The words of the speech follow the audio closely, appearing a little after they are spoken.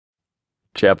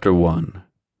Chapter 1.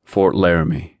 Fort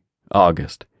Laramie,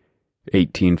 August,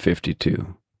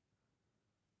 1852.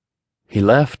 He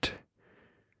left.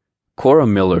 Cora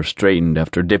Miller straightened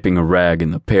after dipping a rag in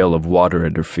the pail of water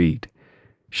at her feet.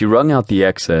 She wrung out the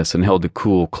excess and held the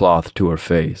cool cloth to her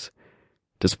face.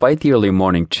 Despite the early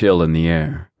morning chill in the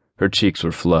air, her cheeks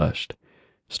were flushed.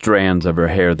 Strands of her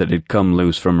hair that had come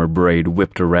loose from her braid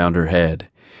whipped around her head,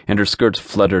 and her skirts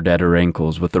fluttered at her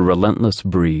ankles with a relentless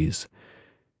breeze.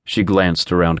 She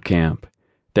glanced around camp,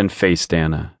 then faced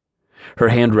Anna. Her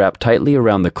hand wrapped tightly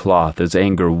around the cloth as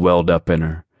anger welled up in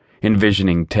her,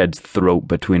 envisioning Ted's throat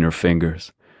between her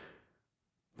fingers.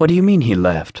 "What do you mean he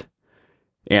left?"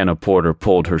 Anna Porter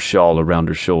pulled her shawl around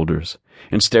her shoulders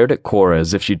and stared at Cora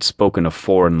as if she'd spoken a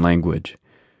foreign language.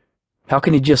 "How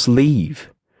can he just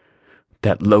leave?"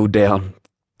 "That low-down,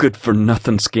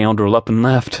 good-for-nothing scoundrel up and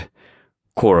left,"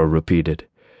 Cora repeated.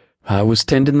 "I was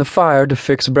tending the fire to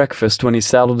fix breakfast when he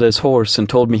saddled his horse and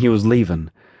told me he was leaving."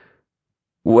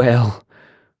 "Well,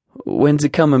 when's he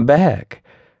coming back?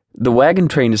 The wagon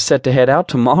train is set to head out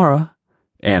tomorrow,"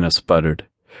 Anna sputtered.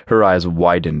 Her eyes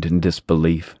widened in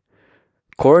disbelief.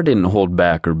 Cora didn't hold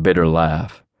back her bitter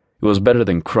laugh. It was better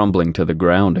than crumbling to the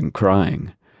ground and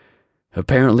crying.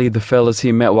 "Apparently the fellas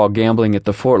he met while gambling at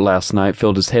the fort last night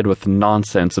filled his head with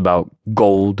nonsense about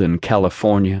gold and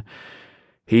California.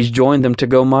 He's joined them to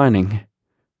go mining."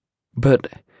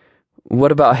 "But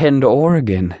what about heading to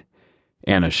Oregon?"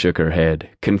 Anna shook her head,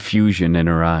 confusion in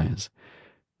her eyes.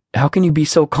 "How can you be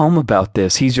so calm about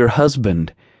this? He's your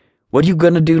husband. What are you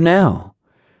going to do now?"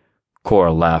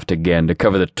 Cora laughed again to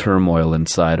cover the turmoil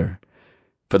inside her.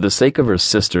 For the sake of her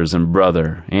sisters and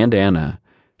brother and Anna,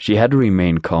 she had to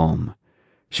remain calm.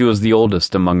 She was the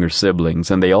oldest among her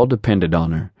siblings, and they all depended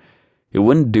on her. It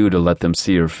wouldn't do to let them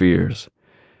see her fears.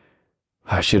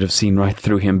 "I should have seen right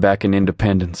through him back in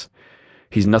Independence.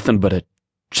 He's nothing but a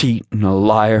cheat and a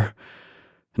liar,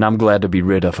 and I'm glad to be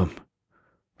rid of him."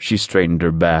 She straightened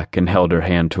her back and held her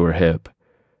hand to her hip.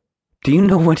 "Do you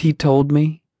know what he told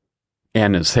me?"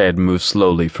 Anna's head moved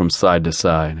slowly from side to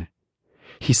side.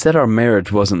 "He said our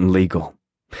marriage wasn't legal.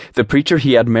 The preacher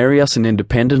he had marry us in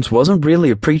Independence wasn't really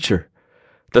a preacher.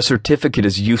 The certificate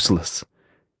is useless."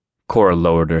 Cora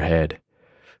lowered her head.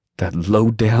 "That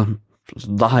low-down,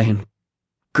 lying,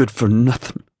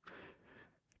 good-for-nothing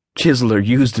chiseler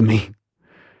used me."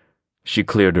 She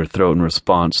cleared her throat in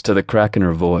response to the crack in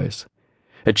her voice.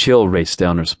 A chill raced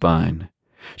down her spine.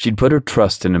 She'd put her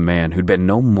trust in a man who'd been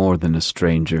no more than a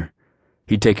stranger.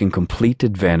 He'd taken complete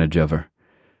advantage of her.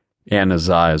 Anna's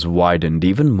eyes widened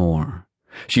even more.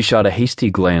 She shot a hasty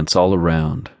glance all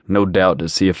around, no doubt to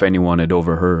see if anyone had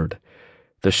overheard.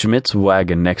 The Schmidt's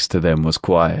wagon next to them was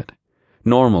quiet.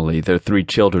 Normally, their 3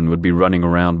 children would be running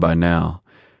around by now,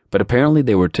 but apparently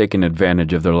they were taking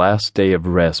advantage of their last day of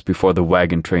rest before the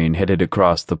wagon train headed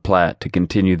across the Platte to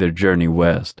continue their journey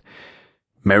west.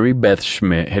 Mary Beth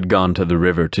Schmidt had gone to the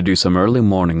river to do some early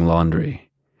morning laundry.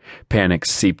 Panic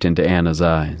seeped into Anna's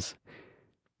eyes.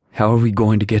 "How are we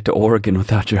going to get to Oregon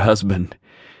without your husband?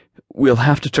 We'll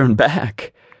have to turn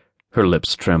back." Her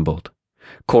lips trembled.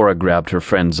 Cora grabbed her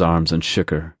friend's arms and shook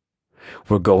her.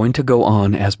 "We're going to go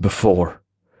on as before."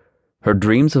 Her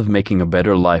dreams of making a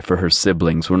better life for her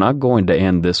siblings were not going to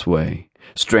end this way,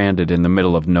 stranded in the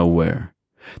middle of nowhere.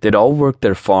 They'd all worked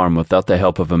their farm without the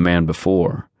help of a man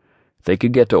before. They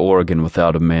could get to Oregon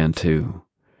without a man, too.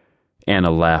 Anna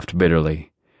laughed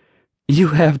bitterly. "You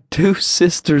have 2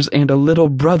 sisters and a little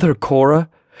brother, Cora,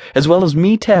 as well as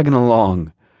me tagging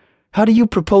along. How do you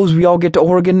propose we all get to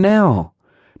Oregon now?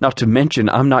 Not to mention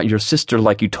I'm not your sister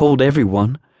like you told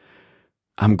everyone."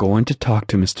 "I'm going to talk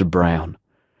to Mr. Brown.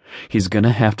 He's going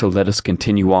to have to let us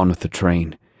continue on with the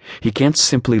train. He can't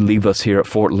simply leave us here at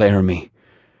Fort Laramie."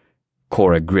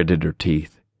 Cora gritted her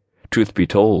teeth. Truth be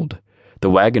told, the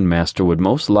wagon master would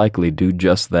most likely do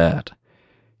just that.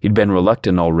 He'd been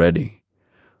reluctant already,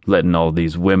 letting all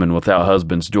these women without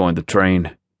husbands join the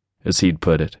train, as he'd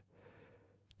put it.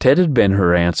 Ted had been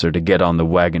her answer to get on the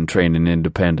wagon train in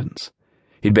Independence.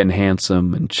 He'd been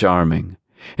handsome and charming,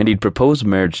 and he'd proposed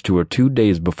marriage to her 2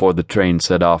 days before the train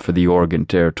set off for the Oregon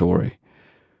Territory.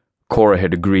 Cora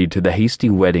had agreed to the hasty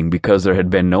wedding because there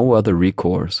had been no other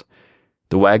recourse.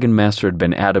 The wagon master had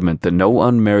been adamant that no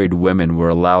unmarried women were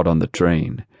allowed on the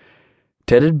train.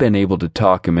 Ted had been able to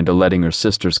talk him into letting her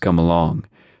sisters come along,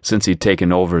 since he'd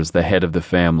taken over as the head of the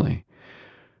family.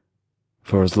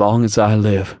 "For as long as I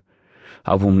live,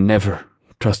 I will never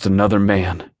trust another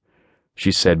man,"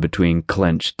 she said between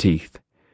clenched teeth.